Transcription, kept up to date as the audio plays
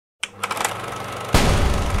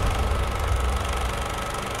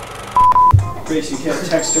Space, you can't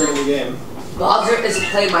text during the game. Bowser isn't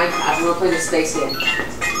playing Minecraft, we're playing the space game.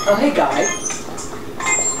 Oh, hey, guy.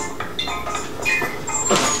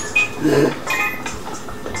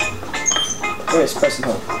 Wait, press and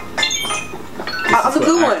hold. I'm a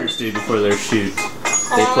good one. Actors do before their shoot.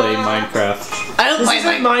 They play Minecraft. I don't play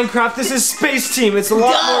Minecraft. This is Space Team. It's a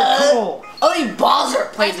lot more cool. Only Bowser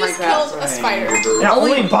plays Minecraft. I just killed a spider. Yeah,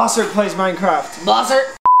 only Bowser plays Minecraft. Bowser?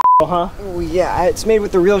 Huh? Oh yeah, it's made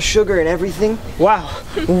with the real sugar and everything. Wow,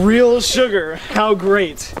 real sugar. How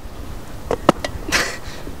great.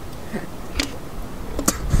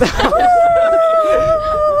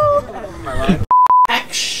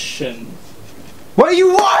 Action. What do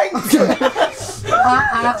you want?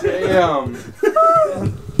 Damn.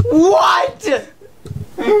 What? Get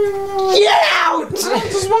out! I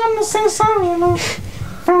just wanted to say sorry, you know.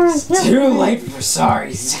 It's too late for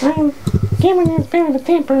sorries. Give me this bit of a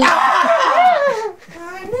temper. I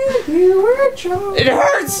knew you were drunk. It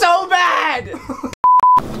hurts so bad!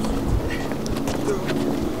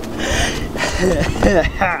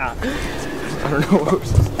 I don't know what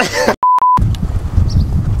was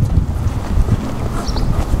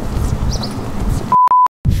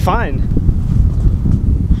Fine.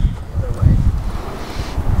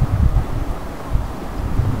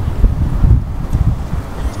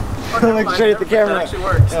 Look straight at the camera.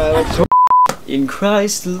 In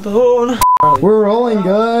Christ alone. We're rolling,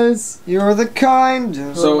 guys. You're the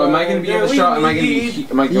kind. So am I gonna be in the shot? Am I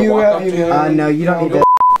gonna walk up to you? No, you don't need that.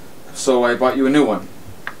 So I bought you a new one.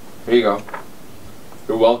 Here you go.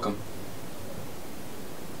 You're welcome.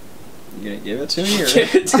 You gonna give it to me or?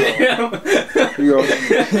 Give it to him. Here you go.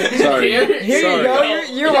 Sorry. Here you go.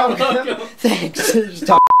 You're welcome. Thanks. Just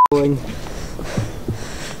talking.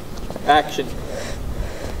 Action.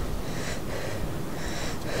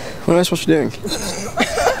 What am I supposed to be doing?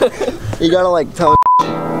 You gotta like tell. Dude,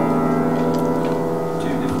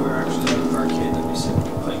 if we were actually at an arcade, I'd be sitting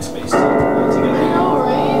playing Space Team all together. I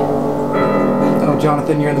know, right? Oh,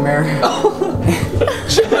 Jonathan, you're in the mirror.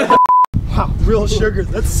 Wow, real sugar.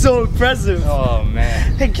 That's so impressive. Oh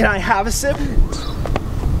man. Hey, can I have a sip?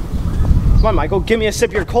 Come on, Michael. Give me a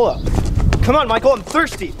sip of your cola. Come on, Michael. I'm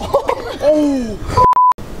thirsty. Oh.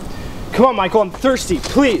 Come on, Michael. I'm thirsty.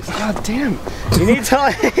 Please. God damn. You need to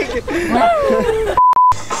like...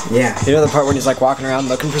 Yeah. You know the part when he's like walking around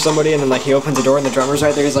looking for somebody and then like he opens the door and the drummer's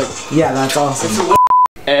right there? He's like, yeah, that's awesome.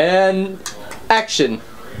 And action.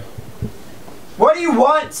 What do you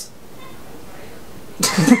want?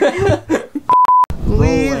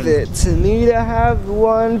 Leave it to me to have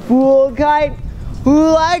one fool guy who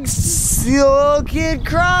likes to see a little kid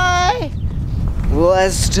cry.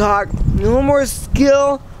 Less talk, no more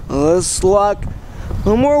skill, less luck,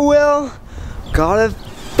 no more will. Gotta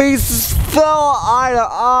face this fell eye to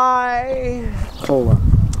eye. Cola.